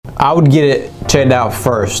I would get it checked out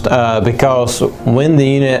first because when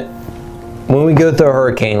we go through a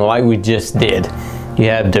hurricane like we just did, you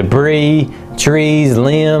have debris, trees,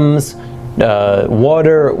 limbs,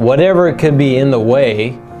 water, whatever it could be in the way.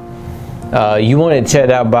 You want it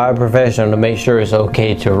checked out by a professional to make sure it's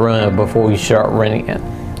okay to run before you start running it.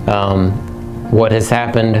 What has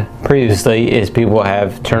happened previously is people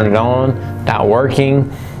have turned it on, not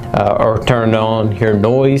working, or turned it on, hear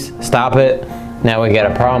noise, stop it. Now we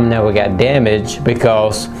got a problem, now we got damage,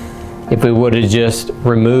 because if we would have just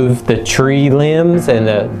removed the tree limbs and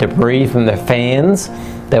the debris from the fans,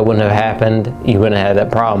 that wouldn't have happened. You wouldn't have had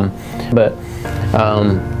that problem. But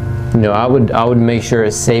you know, I would make sure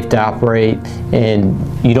it's safe to operate and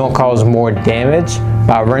you don't cause more damage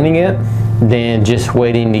by running it than just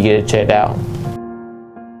waiting to get it checked out.